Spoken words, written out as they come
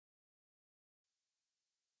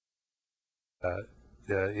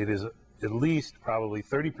It is at least probably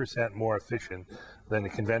 30% more efficient than a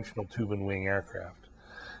conventional tube and wing aircraft.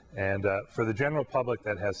 And for the general public,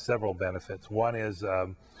 that has several benefits. One is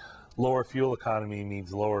lower fuel economy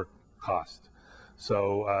means lower cost.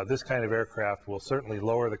 So this kind of aircraft will certainly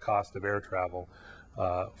lower the cost of air travel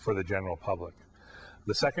for the general public.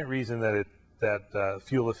 The second reason that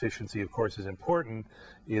fuel efficiency, of course, is important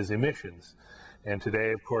is emissions. And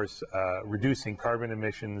today, of course, reducing carbon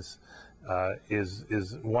emissions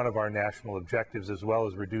is one of our national objectives, as well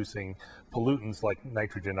as reducing pollutants like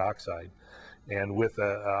nitrogen oxide. And with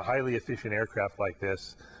a highly efficient aircraft like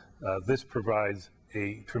this, this provides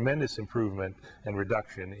a tremendous improvement and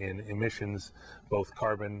reduction in emissions, both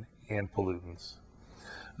carbon and pollutants.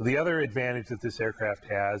 The other advantage that this aircraft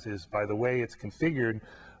has is by the way it's configured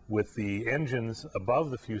with the engines above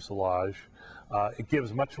the fuselage. It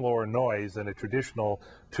gives much lower noise than a traditional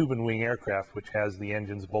tube and wing aircraft, which has the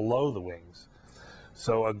engines below the wings.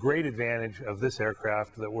 So a great advantage of this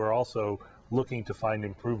aircraft that we're also looking to find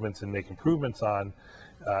improvements and make improvements on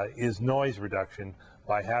is noise reduction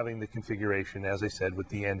by having the configuration, as I said, with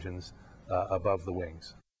the engines above the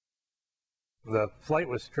wings. The flight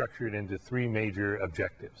was structured into three major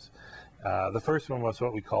objectives. The first one was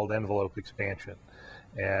what we called envelope expansion.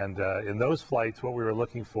 And in those flights, what we were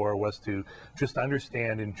looking for was to just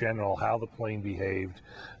understand in general how the plane behaved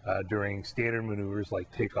during standard maneuvers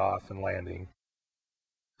like takeoff and landing.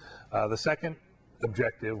 The second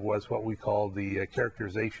objective was what we called the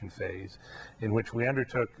characterization phase, in which we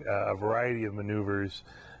undertook a variety of maneuvers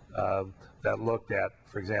that looked at,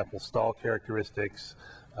 for example, stall characteristics,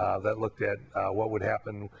 that looked at what would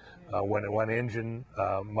happen when one engine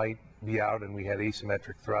might be out and we had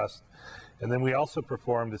asymmetric thrust. And then we also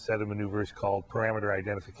performed a set of maneuvers called parameter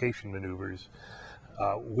identification maneuvers,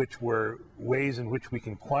 which were ways in which we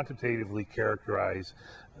can quantitatively characterize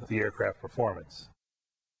the aircraft performance.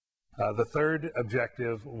 The third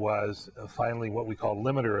objective was finally what we call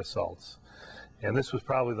limiter assaults. And this was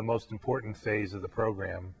probably the most important phase of the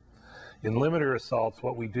program. In limiter assaults,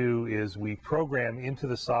 what we do is we program into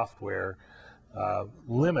the software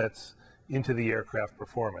limits into the aircraft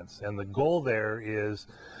performance. And the goal there is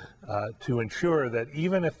to ensure that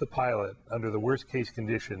even if the pilot, under the worst case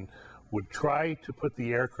condition, would try to put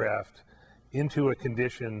the aircraft into a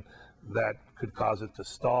condition that could cause it to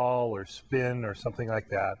stall or spin or something like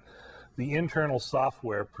that, the internal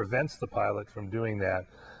software prevents the pilot from doing that,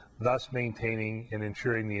 thus maintaining and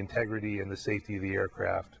ensuring the integrity and the safety of the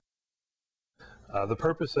aircraft. The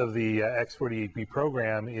purpose of the X-48B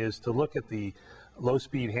program is to look at the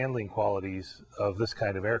low-speed handling qualities of this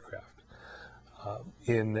kind of aircraft.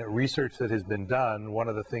 In research that has been done, one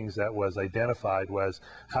of the things that was identified was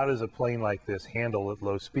how does a plane like this handle at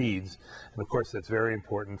low speeds? And of course that's very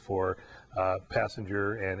important for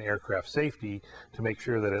passenger and aircraft safety to make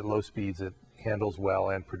sure that at low speeds it handles well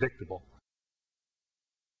and predictable.